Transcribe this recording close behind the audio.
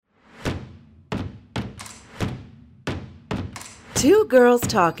Two girls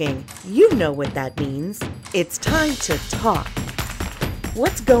talking. You know what that means. It's time to talk.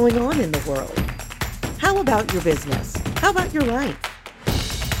 What's going on in the world? How about your business? How about your life?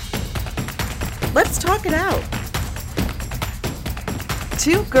 Let's talk it out.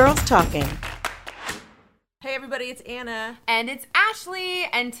 Two girls talking. Hey everybody, it's Anna. And it's Ashley,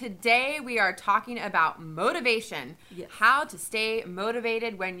 and today we are talking about motivation. Yes. How to stay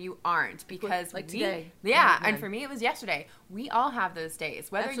motivated when you aren't. Because like today. Yeah, Yeah. and for me it was yesterday. We all have those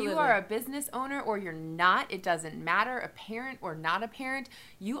days. Whether Absolutely. you are a business owner or you're not, it doesn't matter, a parent or not a parent.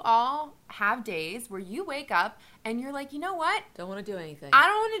 You all have days where you wake up and you're like, you know what? Don't want to do anything. I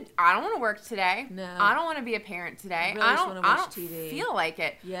don't want to work today. No. I don't want to be a parent today. Really just wanna I watch don't TV. feel like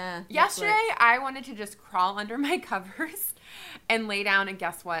it. Yeah. Yesterday, Netflix. I wanted to just crawl under my covers and lay down, and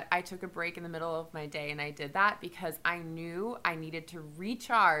guess what? I took a break in the middle of my day, and I did that because I knew I needed to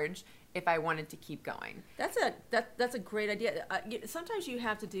recharge if I wanted to keep going. That's a great idea. Sometimes you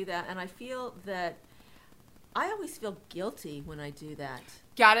have to do that, and I feel that I always feel guilty when I do that.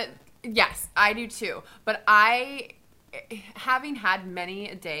 Got it? Yes, I do too. But having had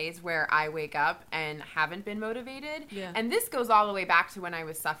many days where I wake up and haven't been motivated, Yeah. and this goes all the way back to when I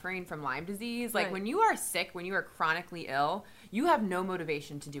was suffering from Lyme disease. Like Right. when you are sick, when you are chronically ill, you have no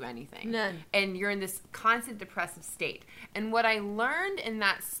motivation to do anything. None. And you're in this constant depressive state. And what I learned in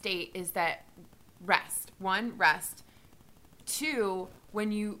that state is that rest. One, rest. Two,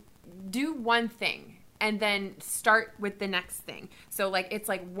 when you do one thing and then start with the next thing. So like it's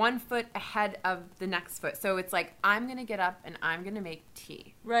like 1 foot ahead of the next foot. So it's like I'm going to get up and I'm going to make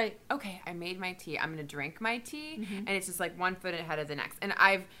tea. Right. Okay, I made my tea. I'm going to drink my tea, and it's just like 1 foot ahead of the next. And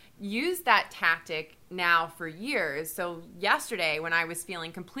I've used that tactic now for years. So yesterday when I was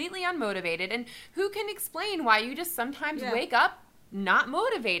feeling completely unmotivated, and who can explain why you just sometimes Yeah. wake up not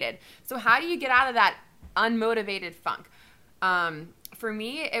motivated? So how do you get out of that unmotivated funk? For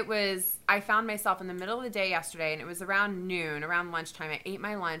me, I found myself in the middle of the day yesterday, and it was around noon, around lunchtime. I ate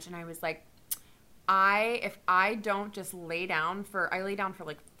my lunch, and I was like, if I don't just lay down for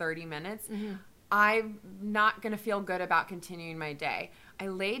like 30 minutes, I'm not going to feel good about continuing my day. I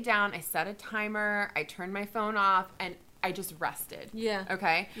laid down, I set a timer, I turned my phone off, and I just rested. Yeah.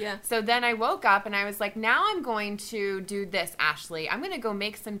 Okay? Yeah. So then I woke up and I was like, now I'm going to do this, Ashley. I'm going to go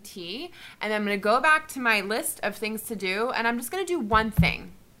make some tea, and I'm going to go back to my list of things to do, and I'm just going to do one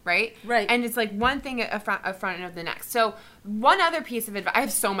thing, right? Right. And it's like one thing in front of the next. So one other piece of advice. I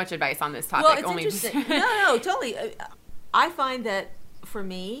have so much advice on this topic. Well, it's interesting. No, totally. I find that for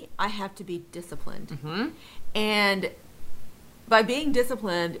me, I have to be disciplined. Mm-hmm. And by being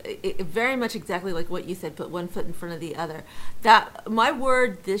disciplined, it very much exactly like what you said, put one foot in front of the other. That my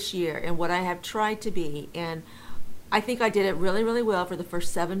word this year and what I have tried to be, and I think I did it really, really well for the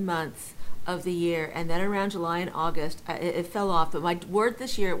first 7 months of the year, and then around July and August, it fell off. But my word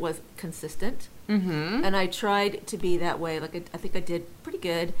this year was consistent, and I tried to be that way. Like I think I did pretty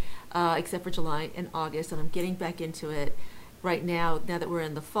good, except for July and August, and I'm getting back into it right now that we're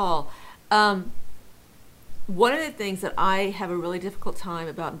in the fall. One of the things that I have a really difficult time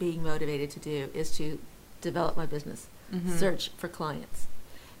about being motivated to do is to develop my business, search for clients.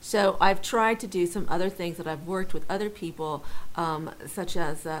 So I've tried to do some other things that I've worked with other people, such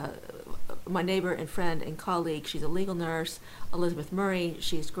as my neighbor and friend and colleague. She's a legal nurse, Elizabeth Murray.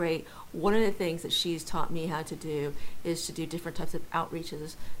 She's great. One of the things that she's taught me how to do is to do different types of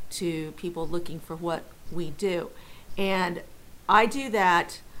outreaches to people looking for what we do. And I do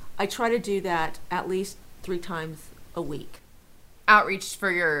that. I try to do that at least 3 times a week. Outreach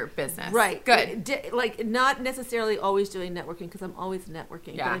for your business. Right. Good. Like not necessarily always doing networking because I'm always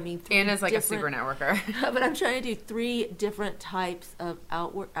networking. Yeah. But I mean, Anna's like a super networker. But I'm trying to do 3 different types of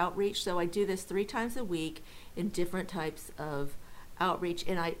outreach. So I do this 3 times a week in different types of outreach,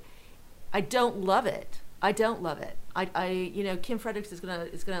 and I don't love it. I don't love it. Kim Fredericks is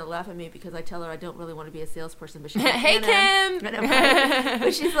gonna laugh at me because I tell her I don't really want to be a salesperson, but she's like, Hey, Anna, Kim! I know, right?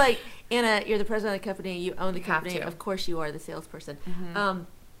 But she's like, Anna, you're the president of the company. You own the You have company. to. Of course, you are the salesperson.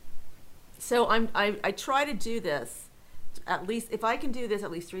 So I try to do this at least. If I can do this at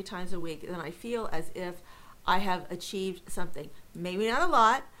least 3 times a week, then I feel as if I have achieved something. Maybe not a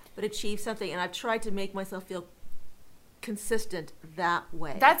lot, but achieved something. And I've tried to make myself feel consistent that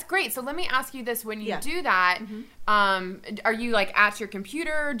way. That's great. So let me ask you this: when you Yeah. do that, are you like at your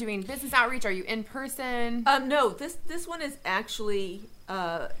computer doing business outreach? Are you in person? No, this one is actually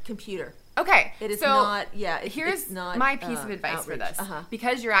computer. Okay. It is so not. Yeah. Here's it's not, my piece of advice outreach. for this.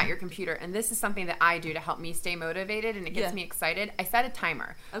 Because you're at your computer, and this is something that I do to help me stay motivated, and it gets Yeah. me excited. I set a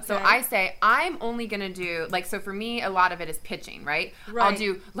timer. So Okay. I say I'm only going to do, like, so for me, a lot of it is pitching, right? I'll Right.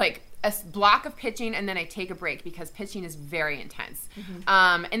 do, like, block of pitching, and then I take a break because pitching is very intense.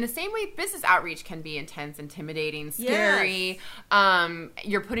 In the same way, business outreach can be intense, intimidating, scary. Yes.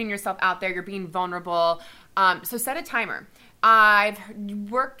 You're putting yourself out there. You're being vulnerable. So set a timer. I've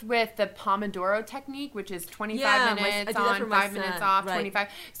worked with the Pomodoro technique, which is 25 minutes on, 5 minutes off, right. 25.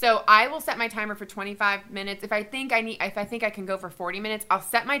 So I will set my timer for 25 minutes. If I think I can go for 40 minutes, I'll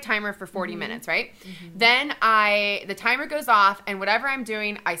set my timer for 40 minutes, right? Then the timer goes off, and whatever I'm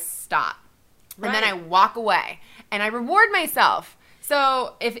doing, I stop. Right. And then I walk away, and I reward myself.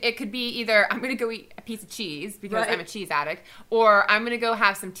 So if it could be either I'm going to go eat a piece of cheese because I'm a cheese addict, or I'm going to go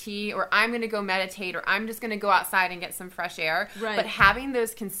have some tea, or I'm going to go meditate, or I'm just going to go outside and get some fresh air. Right. But having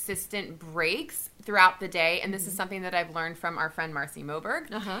those consistent breaks throughout the day, and this is something that I've learned from our friend Marcy Moberg,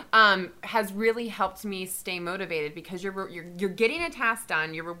 has really helped me stay motivated because you're getting a task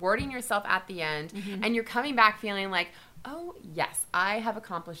done, you're rewarding yourself at the end, and you're coming back feeling like, oh, yes, I have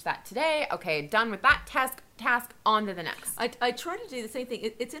accomplished that today. Okay, done with that task, on to the next. I try to do the same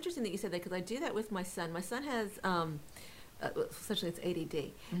thing. It's interesting that you said that because I do that with my son. My son has, essentially it's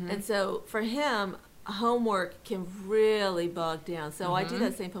ADD. And so for him, homework can really bog down. So I do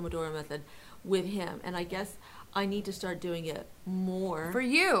that same Pomodoro method with him. And I guess I need to start doing it more. For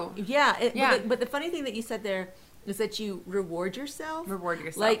you. Yeah. But the funny thing that you said there is that you reward yourself.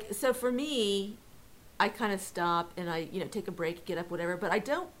 Like, so for me, I kind of stop and I, take a break, get up, whatever, but I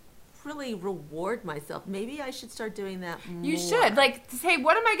don't really reward myself. Maybe I should start doing that more. You should. Like, say,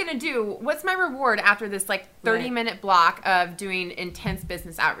 what am I going to do? What's my reward after this, 30-minute block of doing intense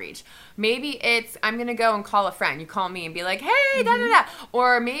business outreach? Maybe it's, I'm going to go and call a friend. You call me and be like, hey, da-da-da.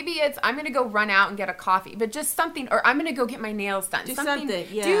 Or maybe it's, I'm going to go run out and get a coffee. But just something, or I'm going to go get my nails done. Do something.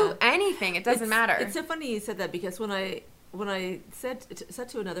 Do anything. It doesn't matter. It's so funny you said that because when I said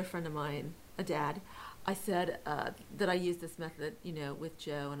to another friend of mine, a dad, I said that I use this method, with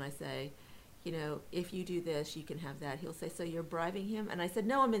Joe, and I say, if you do this, you can have that. He'll say, so you're bribing him? And I said,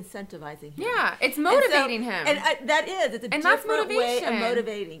 no, I'm incentivizing him. Yeah, it's motivating him. And it's a different way of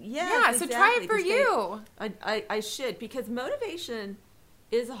motivating. Yes, yeah, exactly. So try it for you. I should, because motivation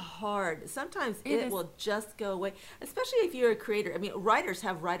is hard. Sometimes it will just go away, especially if you're a creator. I mean, writers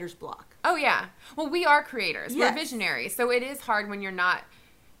have writer's block. Oh, yeah. Well, we are creators. Yes. We're visionaries. So it is hard when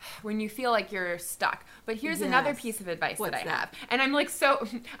you feel like you're stuck. But here's another piece of advice that I have. And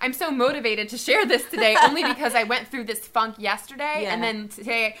I'm so motivated to share this today only because I went through this funk yesterday. And then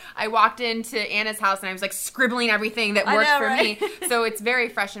today I walked into Anna's house and I was scribbling everything that worked for me. So it's very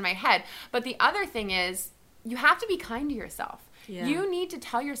fresh in my head. But the other thing is you have to be kind to yourself. Yeah. You need to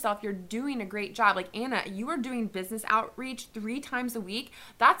tell yourself you're doing a great job. Like, Anna, you are doing business outreach 3 times a week.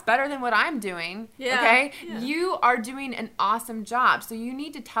 That's better than what I'm doing. Yeah. Okay? Yeah. You are doing an awesome job. So you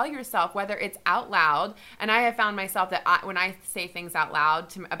need to tell yourself, whether it's out loud, and I have found myself that when I say things out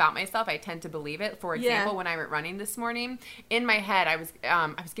loud about myself, I tend to believe it. For example, when I went running this morning, in my head, I was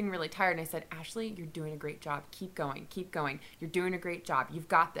getting really tired, and I said, Ashley, you're doing a great job. Keep going. Keep going. You're doing a great job. You've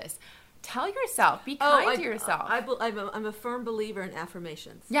got this. Tell yourself. Be kind to yourself. I'm a firm believer in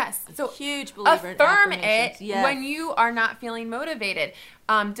affirmations. Yes. So huge believer in affirmations. Affirm it when you are not feeling motivated.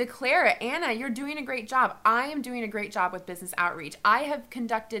 Declare it. Anna, you're doing a great job. I am doing a great job with business outreach. I have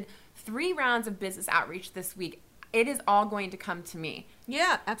conducted 3 rounds of business outreach this week. It is all going to come to me.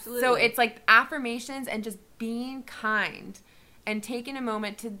 Yeah, absolutely. So it's like affirmations and just being kind and taking a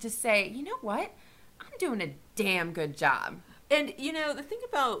moment to just say, you know what? I'm doing a damn good job. And, the thing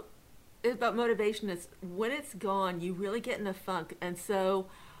about motivation is when it's gone, you really get in a funk. And so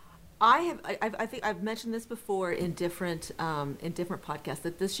I think I've mentioned this before in different podcasts,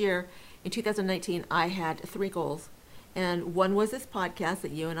 that this year in 2019 I had 3 goals, and one was this podcast that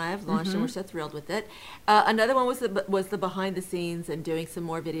you and I have launched, and we're so thrilled with it. Another one was the behind the scenes and doing some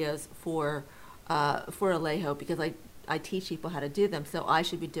more videos for Alejo, because I teach people how to do them, so I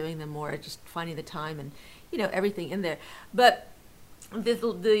should be doing them more, just finding the time and everything in there. But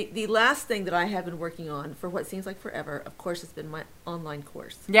the last thing that I have been working on for what seems like forever, of course, has been my online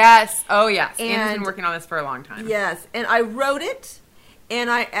course. Yes. Oh, yes. Anna's been working on this for a long time. Yes. And I wrote it, and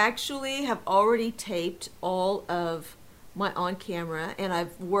I actually have already taped all of my on-camera, and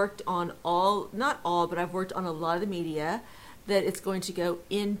I've worked on but I've worked on a lot of the media that it's going to go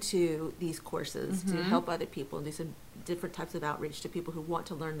into these courses to help other people and do some different types of outreach to people who want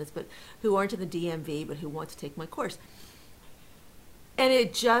to learn this, but who aren't in the DMV, but who want to take my course. And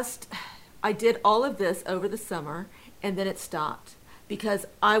I did all of this over the summer, and then it stopped because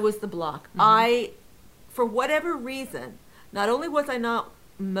I was the block. For whatever reason, not only was I not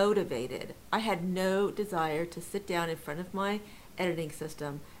motivated, I had no desire to sit down in front of my editing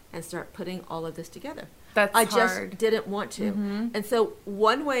system and start putting all of this together. That's I hard. just didn't want to. And so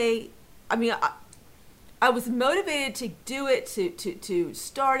one way, I mean, I was motivated to do it, to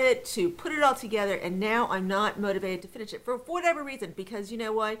start it, to put it all together, and now I'm not motivated to finish it for whatever reason. Because you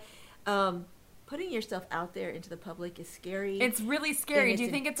know what, putting yourself out there into the public is scary. It's really scary. And Do you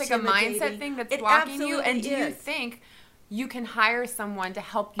it's think it's like a mindset intimidating. thing that's It blocking you? absolutely And do you is. think you can hire someone to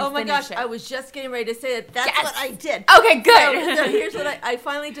help you Oh my finish gosh, it? I was just getting ready to say that. That's Yes! what I did. Okay, good. So here's what I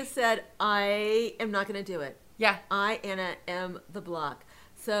finally just said. I am not going to do it. Yeah. I, Anna, am the block.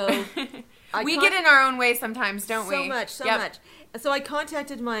 So We get in our own way sometimes, don't we? So Yep. much. So I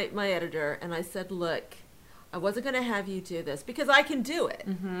contacted my editor and I said, look, I wasn't going to have you do this because I can do it.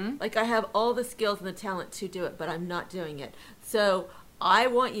 Like I have all the skills and the talent to do it, but I'm not doing it. So I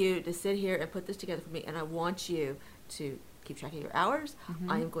want you to sit here and put this together for me, and I want you to keep track of your hours.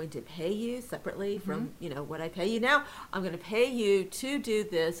 I am going to pay you separately from what I pay you now. I'm going to pay you to do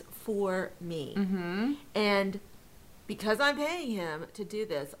this for me. And because I'm paying him to do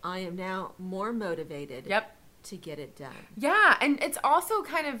this, I am now more motivated to get it done. Yeah, and it's also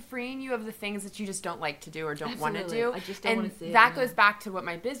kind of freeing you of the things that you just don't like to do or don't want to do. I just don't want to see it. That goes back to what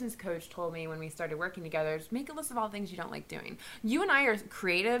my business coach told me when we started working together, is make a list of all things you don't like doing. You and I are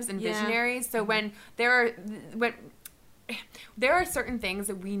creatives and visionaries, so when there are certain things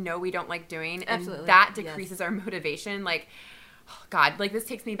that we know we don't like doing, and that decreases our motivation. Like, oh God, like this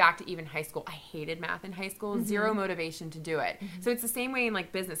takes me back to even high school. I hated math in high school, zero motivation to do it. So it's the same way in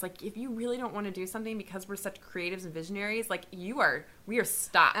like business. Like if you really don't want to do something because we're such creatives and visionaries, like we are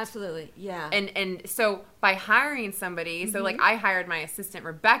stopped. Absolutely, yeah. And so by hiring somebody, so like I hired my assistant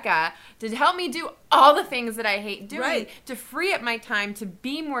Rebecca to help me do all the things that I hate doing, to free up my time to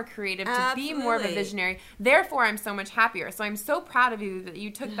be more creative, to be more of a visionary. Therefore, I'm so much happier. So I'm so proud of you that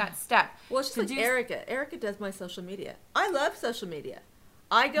you took that step. Well, it's just like Erica. Erica does my social media. I love social media.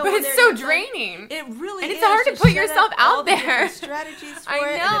 I go, but on it's there so and draining. It really and is. it's hard to put set yourself up all out the there. different strategies for I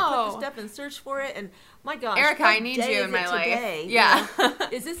it, and I put know. the stuff and search for it, and my gosh, Erica, what I need day you is in my it life. today? Yeah. You know,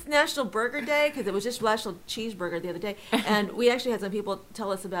 is this National Burger Day? Because it was just National Cheeseburger the other day, and we actually had some people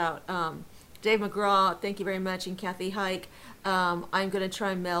tell us about Dave McGraw. Thank you very much, and Kathy Hike. I'm going to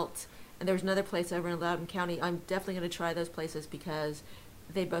try Melt, and there's another place over in Loudoun County. I'm definitely going to try those places because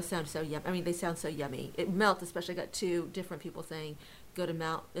they both sound so yummy. I mean, they sound so yummy. Melt, especially, got two different people saying, go to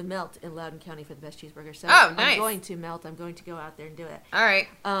Melt in Loudoun County for the best cheeseburger. So nice. I'm going to Melt. I'm going to go out there and do it. All right.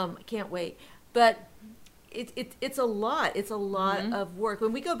 Can't wait. But it's a lot. It's a lot of work.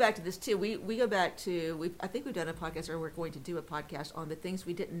 When we go back to this too, we go back to I think we've done a podcast, or we're going to do a podcast on the things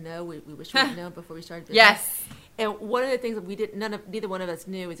we didn't know. We wish we had known before we started. Yes. And one of the things that neither one of us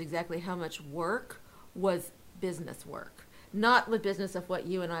knew is exactly how much work was business work. Not the business of what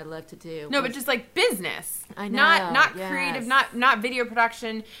you and I love to do. No, but just like business. I know. Not yes. creative, not video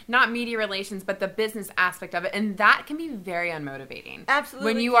production, not media relations, but the business aspect of it. And that can be very unmotivating.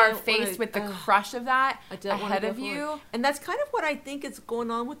 Absolutely. When you are faced with the crush of that ahead of you. And that's kind of what I think is going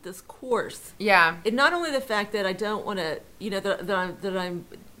on with this course. Yeah. And not only the fact that I don't want to,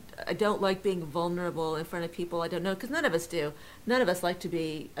 I don't like being vulnerable in front of people I don't know, because none of us do. None of us like to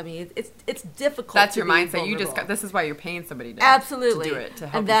be. I mean, it's difficult. That's to your be mindset. vulnerable. You just got. This is why you're paying somebody to absolutely to do it to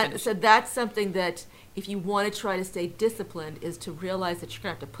help and you that finish. So that's something that if you want to try to stay disciplined, is to realize that you're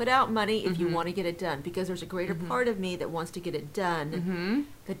going to have to put out money if you want to get it done, because there's a greater part of me that wants to get it done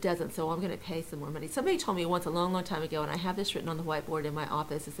that doesn't. So I'm going to pay some more money. Somebody told me once a long, long time ago, and I have this written on the whiteboard in my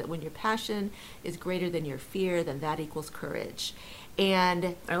office, is that when your passion is greater than your fear, then that equals courage.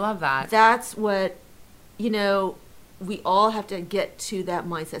 And I love that. That's what, we all have to get to that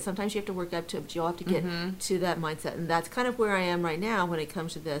mindset. Sometimes you have to work up to it, but you all have to get to that mindset. And that's kind of where I am right now when it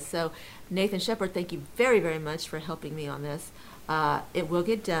comes to this. So Nathan Shepard, thank you very, very much for helping me on this. It will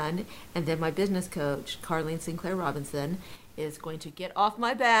get done. And then my business coach, Carlene Sinclair Robinson, is going to get off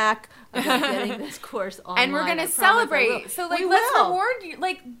my back about getting this course online. And we're going to celebrate. So let's reward you.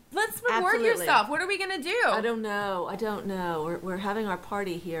 Let's reward Absolutely. yourself. What are we going to do? I don't know. We're having our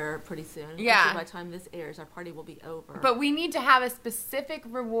party here pretty soon. Yeah. Actually, by the time this airs, our party will be over. But we need to have a specific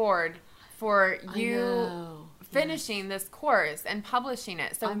reward for you finishing this course and publishing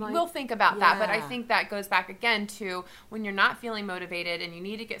it. So we'll think about that. But I think that goes back again to when you're not feeling motivated and you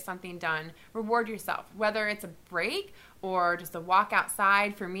need to get something done, reward yourself. Whether it's a break or just a walk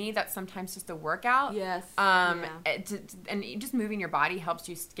outside. For me, that's sometimes just a workout. Yes. And just moving your body helps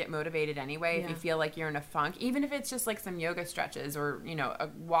you get motivated anyway if you feel like you're in a funk, even if it's just like some yoga stretches or, a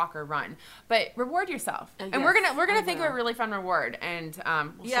walk or run. But reward yourself. And we're gonna think of a really fun reward, and we'll share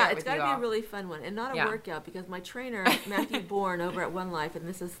it with you all. It's got to be a really fun one, and not a workout, because my trainer, Matthew Bourne over at One Life, and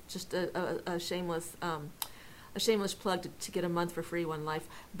this is just a shameless a shameless plug to get a month for free, One Life.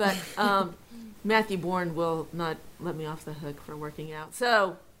 But Matthew Bourne will not let me off the hook for working out.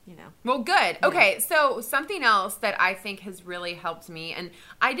 So, you know. Well, good. Okay, so something else that I think has really helped me, and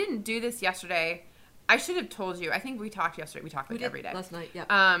I didn't do this yesterday. I should have told you. I think we talked yesterday. We talked like every day. Last night,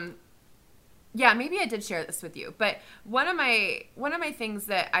 yeah. Yeah, maybe I did share this with you. But one of my things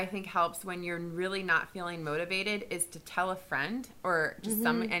that I think helps when you're really not feeling motivated is to tell a friend or just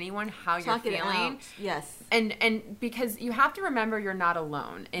anyone how Talk you're it feeling. out. Yes. And because you have to remember you're not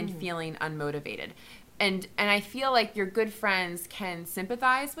alone in feeling unmotivated. And I feel like your good friends can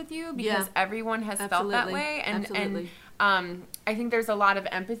sympathize with you because everyone has felt that way. And I think there's a lot of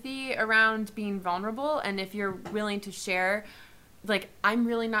empathy around being vulnerable. And if you're willing to share, like, I'm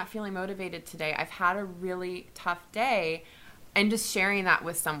really not feeling motivated today, I've had a really tough day, and just sharing that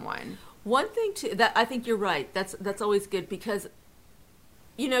with someone. One thing too, that I think you're right. That's always good because,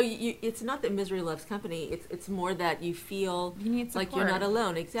 you know, it's not that misery loves company. It's more that you feel you need like you're not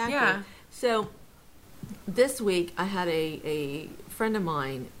alone. Exactly. Yeah. So this week I had a friend of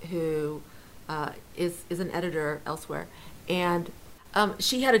mine who is an editor elsewhere, and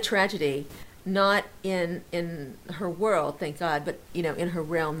she had a tragedy. Not in her world, thank God, but, you know, in her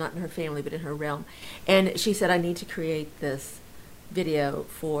realm, not in her family, but in her realm. And she said, I need to create this video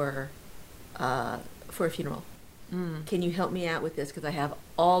for a funeral. Can you help me out with this? Because I have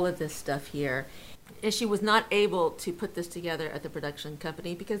all of this stuff here. And she was not able to put this together at the production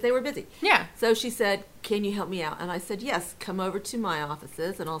company because they were busy. Yeah. So she said, can you help me out? And I said, yes, come over to my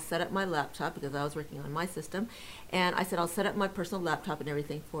offices and I'll set up my laptop because I was working on my system. And I said, I'll set up my personal laptop and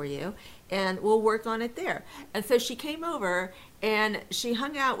everything for you and we'll work on it there. And so she came over and she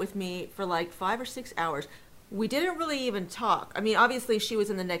hung out with me for like 5 or 6 hours. We didn't really even talk. I mean, obviously she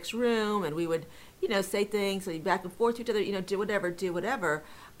was in the next room and we would, you know, say things back and forth to each other, you know, do whatever.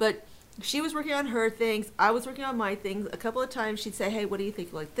 But she was working on her things. I was working on my things. A couple of times she'd say, hey, what do you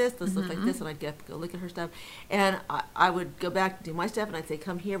think like this? This looks like this. And I'd get up, go look at her stuff. And I would go back and do my stuff. And I'd say,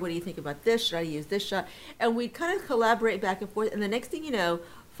 come here. What do you think about this? Should I use this shot? And we'd kind of collaborate back and forth. And the next thing you know,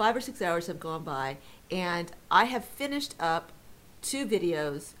 5 or 6 hours have gone by. And I have finished up 2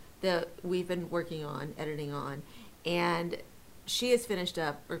 videos that we've been working on, editing on. And she has finished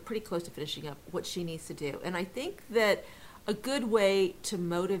up, or pretty close to finishing up, what she needs to do. And I think that a good way to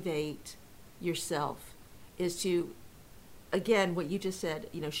motivate yourself is to, again, what you just said,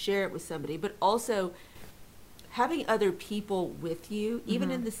 you know, share it with somebody, but also having other people with you, even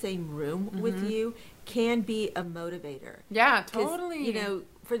in the same room with you, can be a motivator. Yeah, totally. You know,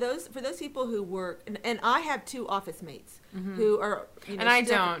 for those people who work, and I have 2 office mates who are, you know, and I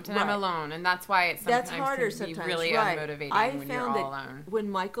don't, and I'm alone, and that's why it's sometimes that's harder can be sometimes. really unmotivating when you're all alone. When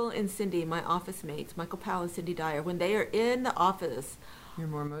Michael and Cindy, my office mates, Michael Powell and Cindy Dyer, when they are in the office, you're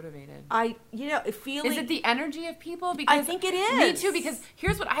more motivated. Feeling. Is it the energy of people? Because I think it is. Me too, because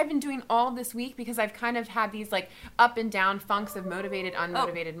here's what I've been doing all this week, because I've kind of had these like up and down funks of motivated,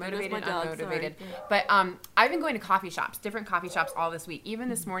 unmotivated, motivated, unmotivated. Sorry. But I've been going to coffee shops, different coffee shops all this week. Even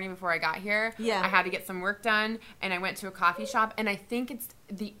this morning before I got here, I had to get some work done, and I went to a coffee shop, and I think it's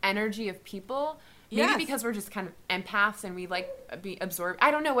the energy of people. Maybe because we're just kind of empaths and we like be absorbed.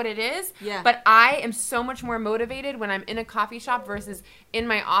 I don't know what it is. Yeah. But I am so much more motivated when I'm in a coffee shop versus in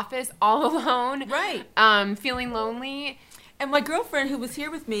my office all alone. Right. Feeling lonely. And my girlfriend who was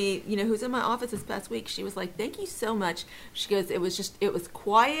here with me, you know, who's in my office this past week, she was like, thank you so much. She goes, it was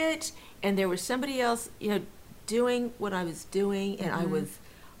quiet and there was somebody else, you know, doing what I was doing. And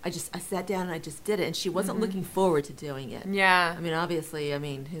I sat down and I just did it. And she wasn't looking forward to doing it. Yeah. I mean, obviously,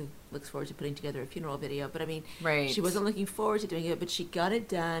 who looks forward to putting together a funeral video? But I mean, right. She wasn't looking forward to doing it, but she got it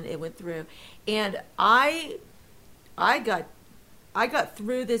done. It went through. And I got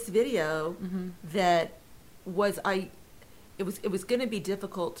through this video that it was going to be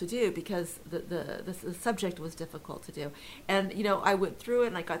difficult to do because the subject was difficult to do. And, you know, I went through it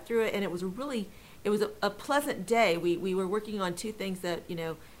and I got through it and it was a pleasant day. We were working on 2 things that, you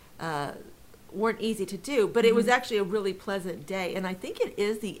know, weren't easy to do, but it was actually a really pleasant day. And I think it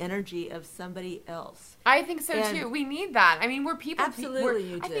is the energy of somebody else. I think so too. We need that. I mean, we're people. Absolutely,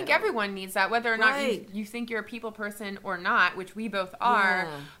 you do. I think everyone needs that, whether or not you think you're a people person or not, which we both are.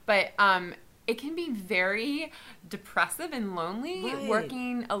 Yeah. But it can be very depressive and lonely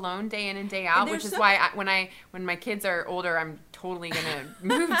working alone day in and day out, which is why when my kids are older, I'm totally going to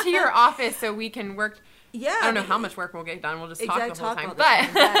move to your office so we can work. Yeah, I don't know how much work we'll get done. We'll just talk the whole time.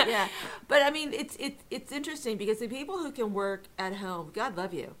 But I mean, it's interesting because the people who can work at home, God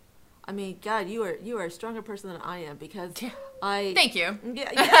love you. I mean, God, you are a stronger person than I am because Thank you.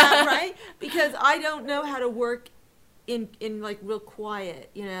 Yeah, right. Because I don't know how to work in like real quiet,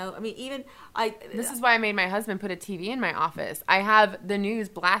 you know. I mean, even This is why I made my husband put a TV in my office. I have the news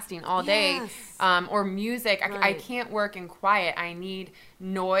blasting all day, Yes. or music. I Right. can't work in quiet. I need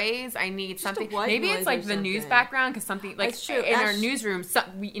noise. I need Just a something. white Maybe noise it's like or the news something. background, because something like That's true. in our Ash- newsroom,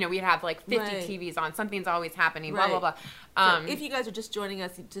 we have like 50 Right. TVs on. Something's always happening. Right. Blah blah blah. So if you guys are just joining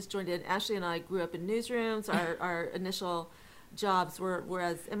us, you just joined in. Ashley and I grew up in newsrooms. Our initial jobs were,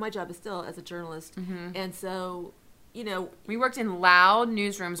 and my job is still as a journalist, Mm-hmm. and so, you know, we worked in loud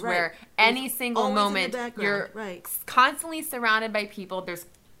newsrooms Right. where It's any single always in the moment background. you're Right. constantly surrounded by people. There's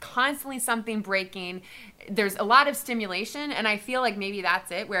constantly something breaking. There's a lot of stimulation, and I feel like maybe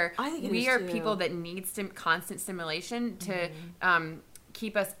that's it, where I think it we is are too. people that need constant stimulation to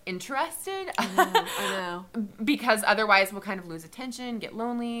keep us interested. I know. Because otherwise we'll kind of lose attention, get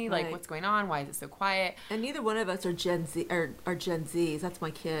lonely, like Right. what's going on, why is it so quiet? And neither one of us are Gen Z are Gen Zs. That's my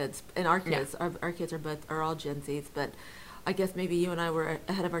kids, and our kids. Our kids are all Gen Zs. But I guess maybe you and I were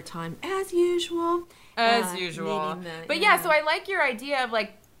ahead of our time, as usual. As usual. needing the- But yeah, so I like your idea of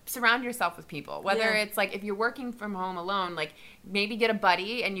like surround yourself with people. Whether Yeah. it's like if you're working from home alone, like maybe get a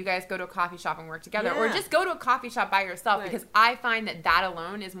buddy and you guys go to a coffee shop and work together, or Yeah. just go to a coffee shop by yourself, Right. because I find that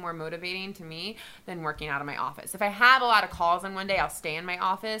alone is more motivating to me than working out of my office. If I have a lot of calls on one day, I'll stay in my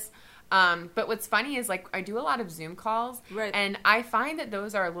office. But what's funny is like I do a lot of Zoom calls, Right. and I find that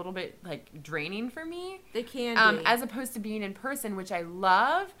those are a little bit like draining for me. They can be. As opposed to being in person, which I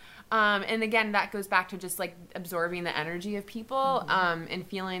love. And again, that goes back to just like absorbing the energy of people, and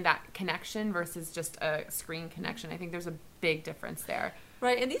feeling that connection versus just a screen connection. I think there's a big difference there.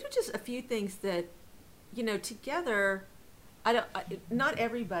 Right, and these were just a few things that, you know, together, not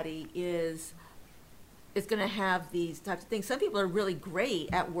everybody is going to have these types of things. Some people are really great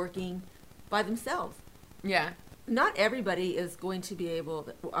at working by themselves. Yeah. Not everybody is going to be able,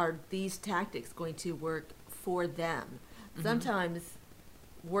 are these tactics going to work for them? Sometimes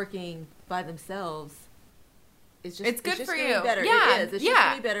working by themselves is just, It's good just for gonna you. be better. Yeah, It is. It's yeah. just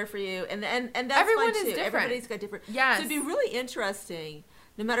going to be better for you. And that's Everyone fun is too. different. Everybody's got different. Yes. So it'd be really interesting,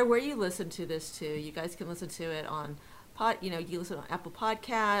 no matter where you listen to this to. You guys can listen to it on you listen on Apple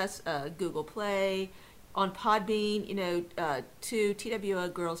Podcasts, Google Play, on Podbean, to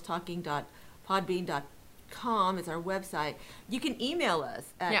twogirlstalking.podbean.com is our website. You can email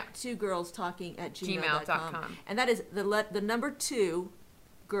us at twogirlstalking@gmail.com. And that is the number 2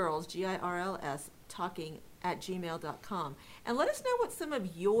 girls, GIRLS, talking@gmail.com. And let us know what some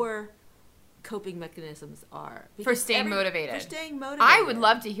of your coping mechanisms are. For Because staying motivated. For staying motivated. I would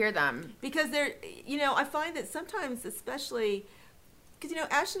love to hear them. Because they're, I find that sometimes, especially, because,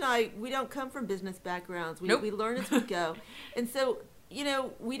 Ash and I, we don't come from business backgrounds. Nope. We learn as we go. And so,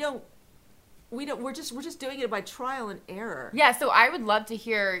 we're just doing it by trial and error. Yeah, so I would love to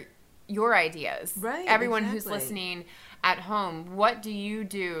hear your ideas. Right, Everyone who's exactly. listening at home, what do you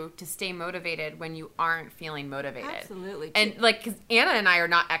do to stay motivated when you aren't feeling motivated? Absolutely. And like, because Anna and I are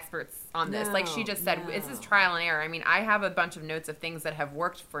not experts on this. Like she No, just said, this is trial and error. I mean, I have a bunch of notes of things that have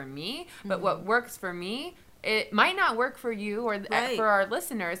worked for me, but what works for me, it might not work for you or Right. for our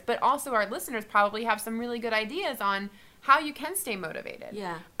listeners, but also our listeners probably have some really good ideas on how you can stay motivated.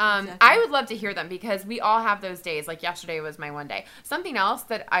 Yeah, I would love to hear them, because we all have those days. Like yesterday was my one day. Something else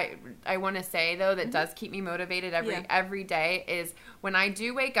that I want to say though that does keep me motivated every day is when I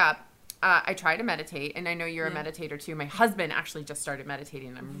do wake up. I try to meditate, and I know you're a meditator too. My husband actually just started meditating,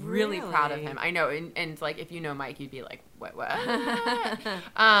 and I'm really proud of him. I know, and like if you know Mike, you'd be like, what?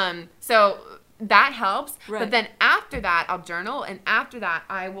 So that helps. Right. But then after that, I'll journal, and after that,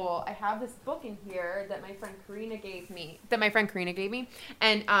 I have this book in here that my friend Karina gave me.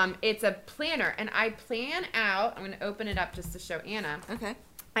 And it's a planner, and I plan out. I'm going to open it up just to show Anna. Okay.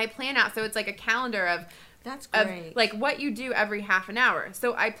 I plan out, so it's like a calendar of That's of great. like what you do every half an hour.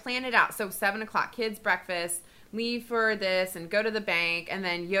 So I plan it out. So 7:00, kids breakfast, leave for this and go to the bank, and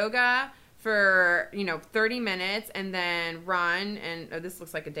then yoga for 30 minutes, and then run. And this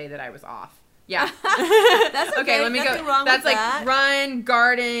looks like a day that I was off. Yeah. That's okay. Let me Nothing go. wrong That's with like that. run,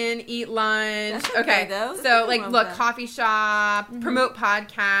 garden, eat lunch. That's okay, though. So Nothing like wrong look, with that. coffee shop, promote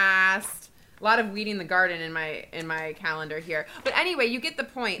podcast. A lot of weeding the garden in my calendar here. But anyway, you get the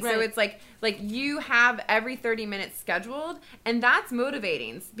point. Right. So it's like you have every 30 minutes scheduled, and that's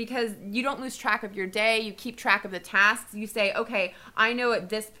motivating because you don't lose track of your day. You keep track of the tasks. You say, okay, I know at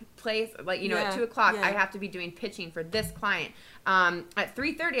this place, at 2:00, I have to be doing pitching for this client. At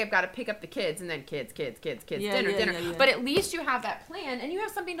 3:30, I've got to pick up the kids, and then kids, dinner. Yeah. But at least you have that plan, and you have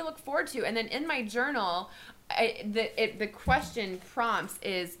something to look forward to. And then in my journal, the question prompts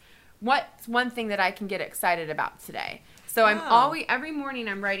is, what's one thing that I can get excited about today? So I'm Wow. every morning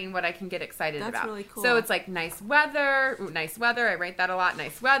I'm writing what I can get excited That's about. really cool. So it's like nice weather. Ooh, nice weather. I write that a lot.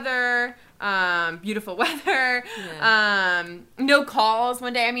 Nice weather. Beautiful weather. Yeah. No calls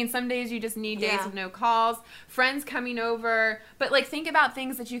one day. I mean, some days you just need days Yeah. of no calls. Friends coming over. But like think about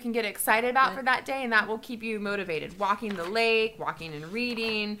things that you can get excited about Right. for that day, and that will keep you motivated. Walking the lake, walking and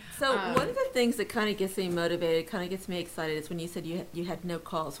reading. So one of the things that kind of gets me motivated, kind of gets me excited, is when you said you had no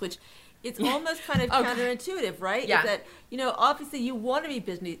calls, which it's almost kind of Oh, counterintuitive, right? Yeah. Is that, obviously you want to be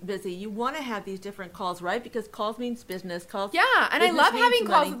busy. You want to have these different calls, right? Because calls means business. Calls. Yeah, and I business love means having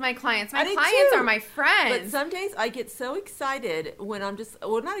calls money. with my clients. I My do clients too. are my friends. But some days I get so excited when I'm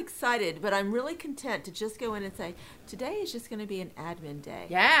not excited, but I'm really content to just go in and say, today is just going to be an admin day.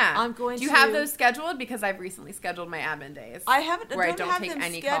 Yeah. I'm going Do you to- have those scheduled? Because I've recently scheduled my admin days. I haven't. Where I don't don't have take them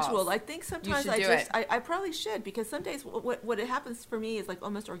any scheduled. calls. I think sometimes should I do just. it. I probably should, because some days what it happens for me is like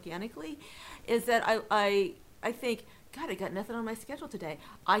almost organically, is that I think, God, I got nothing on my schedule today.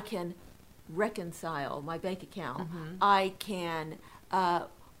 I can reconcile my bank account. Mm-hmm. I can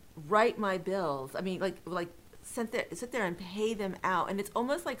write my bills. I mean, like sit there and pay them out, and it's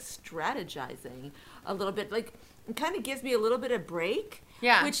almost like strategizing a little bit. Like it kind of gives me a little bit of break.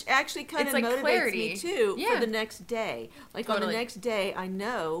 Yeah. Which actually kind It's of like motivates clarity. me too Yeah. for the next day. Like on Totally. the next day, I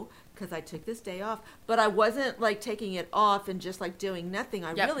know, because I took this day off, but I wasn't like taking it off and just like doing nothing.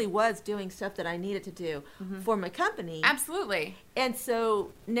 I Yep. really was doing stuff that I needed to do for my company. Absolutely. And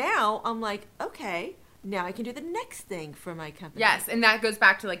so now I'm like, okay, now I can do the next thing for my company. Yes, and that goes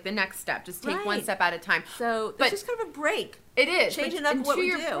back to like the next step. Just take one Right. step at a time. So But- it's just kind of a break. It is Changing but, up and what to we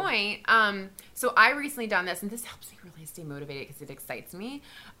your do. point. So I recently done this, and this helps me really stay motivated because it excites me.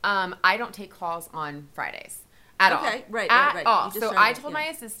 I don't take calls on Fridays at all. Okay, right, at right. all. You just So started I that, told yeah. my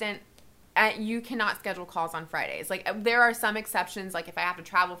assistant, you cannot schedule calls on Fridays. Like there are some exceptions. Like if I have to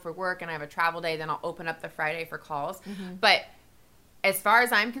travel for work and I have a travel day, then I'll open up the Friday for calls. Mm-hmm. But as far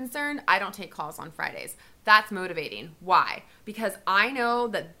as I'm concerned, I don't take calls on Fridays. That's motivating. Why? Because I know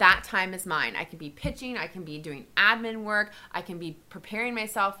that time is mine. I can be pitching, I can be doing admin work, I can be preparing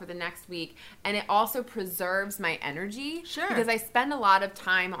myself for the next week, and it also preserves my energy. Sure. Because I spend a lot of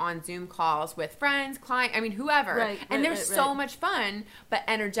time on Zoom calls with friends, whoever. Right, and right, they're right, so right. much fun, but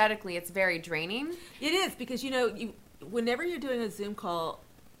energetically it's very draining. It is, because whenever you're doing a Zoom call,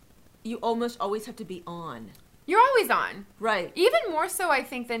 you almost always have to be on. You're always on. Right. Even more so, I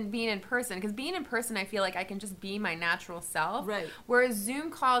think, than being in person. Because being in person, I feel like I can just be my natural self. Right. Whereas Zoom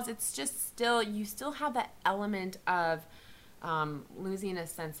calls, it's just you still have that element of losing a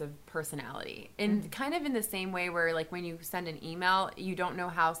sense of personality. And kind of in the same way where, like, when you send an email, you don't know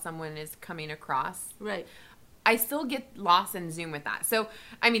how someone is coming across. Right. I still get lost in Zoom with that. So,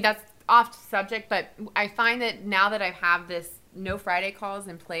 I mean, that's off subject, but I find that now that I have this no Friday calls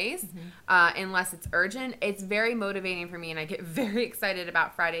in place, unless it's urgent, it's very motivating for me, and I get very excited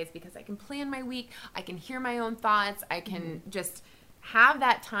about Fridays because I can plan my week, I can hear my own thoughts, I can just have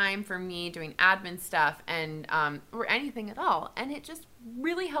that time for me doing admin stuff and or anything at all, and it just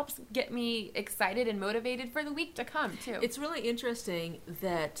really helps get me excited and motivated for the week to come too. It's really interesting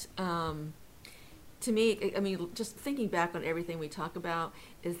that, to me, I mean, just thinking back on everything we talk about,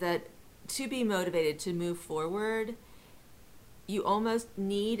 is that to be motivated to move forward, you almost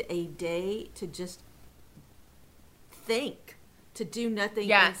need a day to just think, to do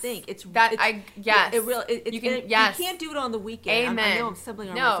nothing and think. It really, you can, you can't do it on the weekend. I know I'm stumbling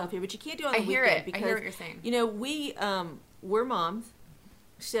on myself here, but you can't do it on the I hear weekend it. because I hear what you're saying. we're moms,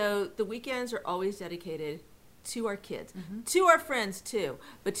 so the weekends are always dedicated to our kids, Mm-hmm. to our friends too,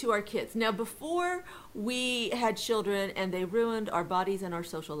 but to our kids. Now, before we had children and they ruined our bodies and our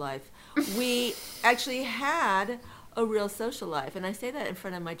social life, we actually had a real social life. And I say that in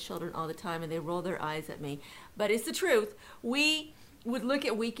front of my children all the time, and they roll their eyes at me. But it's the truth. We would look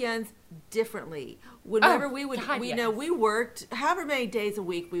at weekends differently. Whenever we worked however many days a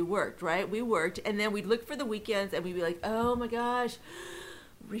week we worked, right? We worked, and then we'd look for the weekends, and we'd be like, oh my gosh,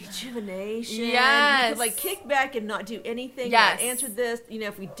 rejuvenation. Yes. We could like kick back and not do anything. Yes. Not answer this.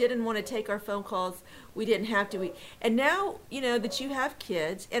 If we didn't want to take our phone calls, we didn't have to. And now, that you have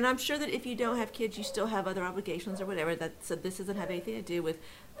kids, and I'm sure that if you don't have kids, you still have other obligations or whatever. So this doesn't have anything to do with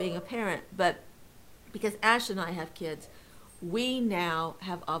being a parent. But because Ash and I have kids, we now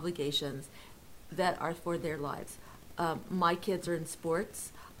have obligations that are for their lives. My kids are in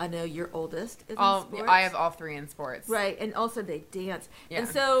sports. I know your oldest is in sports. I have all three in sports. Right, and also they dance. Yeah. And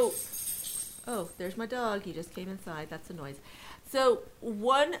so, there's my dog. He just came inside. That's a noise. So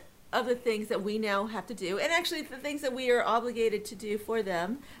one of the things that we now have to do, and actually the things that we are obligated to do for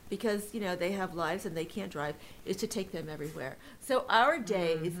them, because, you know, they have lives and they can't drive, is to take them everywhere. So our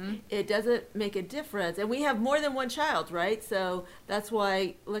days, it doesn't make a difference. And we have more than one child, right? So that's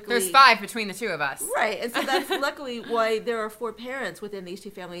why, luckily... There's 5 between the 2 of us. Right. And so that's luckily why there are 4 parents within these 2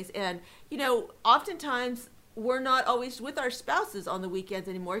 families. And, you know, oftentimes we're not always with our spouses on the weekends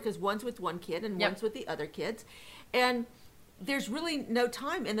anymore, because one's with one kid and one's with the other kids. And there's really no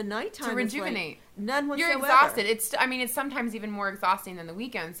time in the nighttime to rejuvenate. None whatsoever. You're exhausted. It's sometimes even more exhausting than the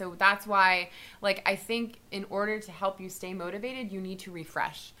weekend. So that's why, like, I think in order to help you stay motivated, you need to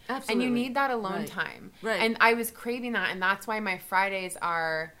refresh. Absolutely. And you need that alone time. Right. And I was craving that, and that's why my Fridays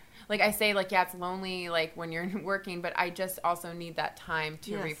are... Like I say, like, yeah, it's lonely, like, when you're working, but I just also need that time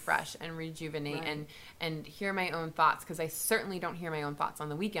to refresh and rejuvenate and hear my own thoughts, because I certainly don't hear my own thoughts on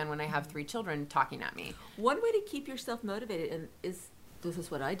the weekend when I have 3 children talking at me. One way to keep yourself motivated, and this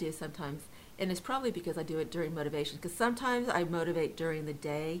is what I do sometimes, and it's probably because I do it during motivation, because sometimes I motivate during the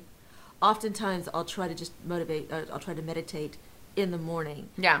day. Oftentimes I'll try to just I'll try to meditate in the morning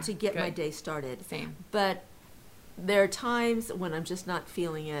to get my day started. Same. But there are times when I'm just not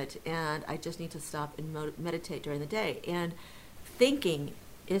feeling it, and I just need to stop and meditate during the day. And thinking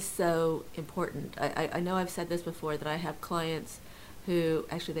is so important. I know I've said this before, that I have clients who,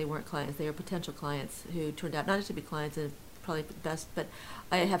 actually they weren't clients, they were potential clients who turned out not just to be clients, and probably the best, but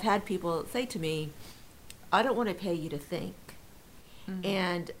I have had people say to me, I don't want to pay you to think.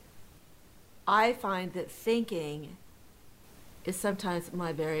 And I find that thinking is sometimes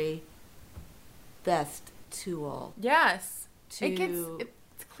my very best tool. Yes.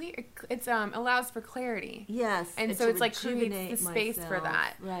 It's clear. It's allows for clarity. Yes. And so it's like creates the space for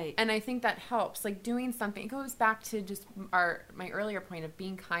that. Right. And I think that helps. Like doing something, it goes back to just my earlier point of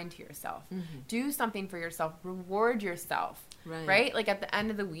being kind to yourself. Do something for yourself. Reward yourself. Right? Like at the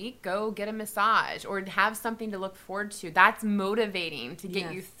end of the week, go get a massage or have something to look forward to. That's motivating to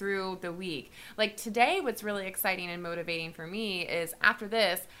get you through the week. Like today, what's really exciting and motivating for me is after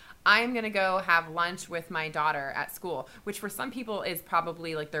this, I'm going to go have lunch with my daughter at school, which for some people is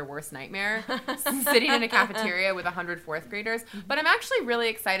probably like their worst nightmare, sitting in a cafeteria with 100 4th graders. But I'm actually really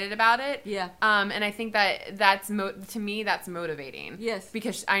excited about it. Yeah. And I think that's to me, that's motivating. Yes.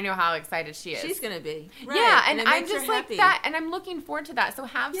 Because I know how excited she is. She's going to be. Right. Yeah. And I'm just like that. And I'm looking forward to that. So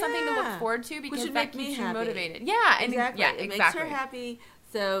have something to look forward to, because that keeps you motivated. Yeah. And exactly. Yeah, it makes her happy,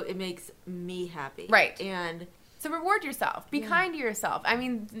 so it makes me happy. Right. And... So reward yourself. Be kind to yourself. I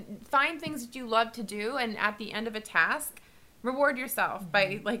mean, find things that you love to do, and at the end of a task, reward yourself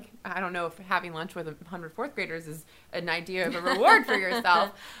by, like, I don't know if having lunch with 100 4th graders is an idea of a reward for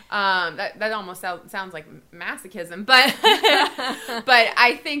yourself. That almost sounds like masochism, but but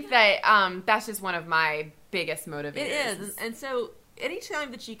I think that that's just one of my biggest motivators. It is. And so anytime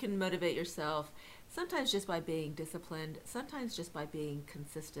that you can motivate yourself, sometimes just by being disciplined, sometimes just by being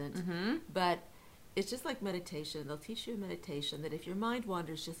consistent, but it's just like meditation. They'll teach you a meditation that if your mind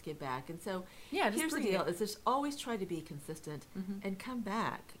wanders, just get back. And so here's the deal: is just always try to be consistent and come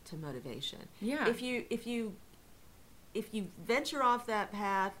back to motivation. Yeah. If you venture off that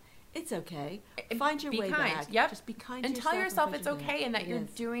path, it's okay. Find your way back. Yep. Just be kind and to tell yourself and it's okay and that you're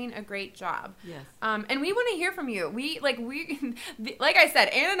doing a great job. Yes. And we want to hear from you. We like I said,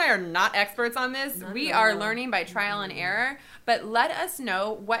 Ann and I are not experts on this. We are learning by trial and error. But let us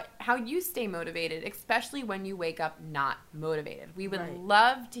know how you stay motivated, especially when you wake up not motivated. We would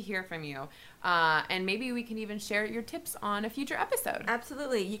love to hear from you. And maybe we can even share your tips on a future episode.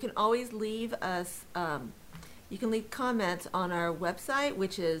 Absolutely. You can always leave us... you can leave comments on our website,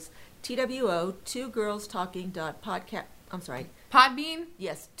 which is TWO, twogirlstalking.podcast. I'm sorry. Podbean?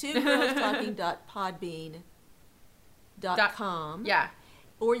 Yes, twogirlstalking.podbean.com. Yeah.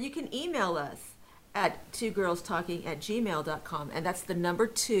 Or you can email us at twogirlstalking@gmail.com. And that's the number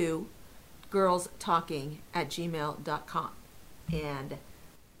 2, girlstalking@gmail.com. And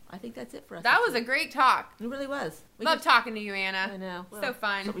I think that's it for us. That was a great talk. It really was. Love talking to you, Anna. I know. So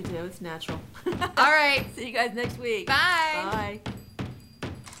fun. That's what we do. It's natural. All right. See you guys next week. Bye. Bye.